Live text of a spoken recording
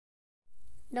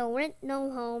No rent,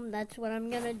 no home. That's what I'm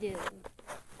gonna do.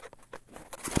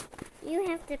 You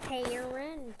have to pay your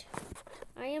rent.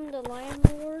 I am the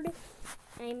landlord.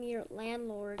 I'm your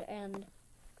landlord, and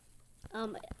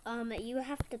you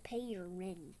have to pay your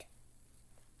rent.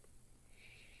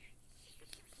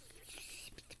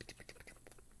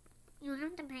 You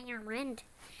have to pay your rent.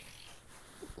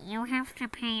 You have to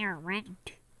pay your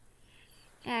rent.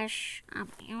 Yes,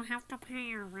 you have to pay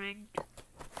your rent.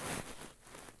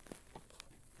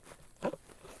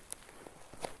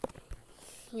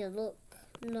 Here, look.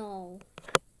 No.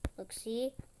 Look,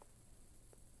 see?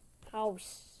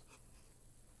 House.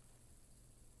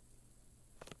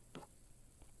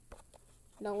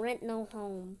 No rent, no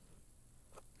home.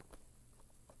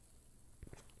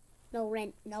 No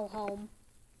rent, no home.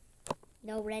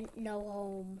 No rent, no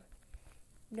home.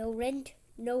 No rent,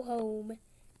 no home.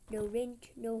 No rent,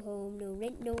 no home. No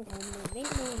rent, no home.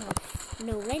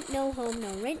 No rent, no home.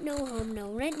 No rent, no home. No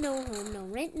rent, no home.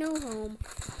 No rent, no home.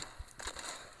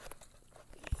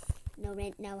 No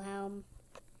rent, no home.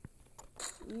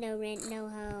 No rent, no home. No rent, no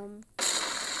home.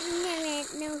 No rent,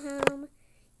 no home.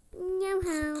 No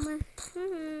home.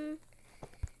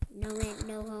 No rent,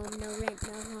 no home. No rent,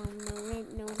 no home. No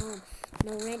rent, no home.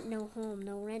 No rent, no home. No rent, no home.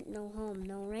 No rent, no home. No rent, no home.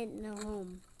 No rent, no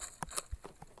home.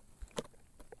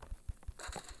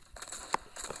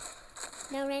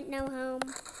 No rent, no home.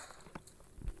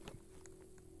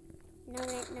 No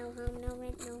rent, no home. No rent, no home. No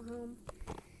rent, no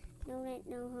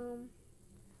home.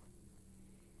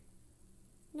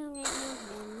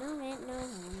 No rent, no home. No rent, no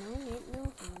home. No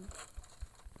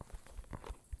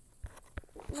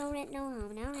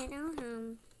rent, no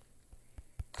home.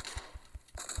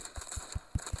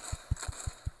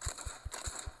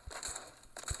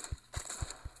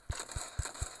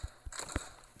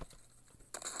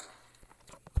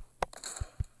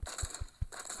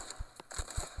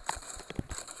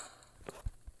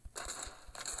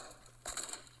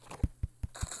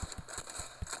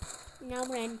 No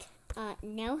rent.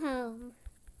 No home.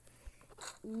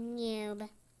 Noob.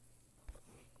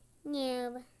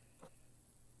 Noob.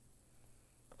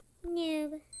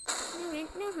 Noob. No rent,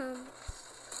 no home.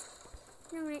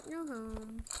 No rent, no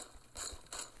home.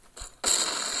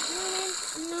 No rent,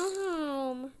 no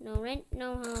home. No rent,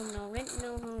 no home. No rent, no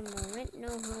home. No rent, no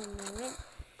home. No rent,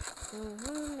 no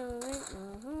home. No rent, no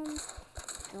home.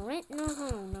 No rent, no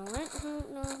home. No rent,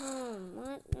 no home.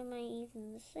 What am I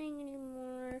even saying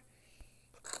anymore?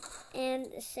 And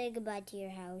say goodbye to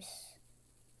your house.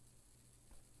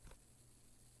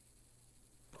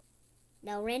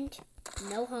 No rent,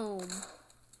 no home.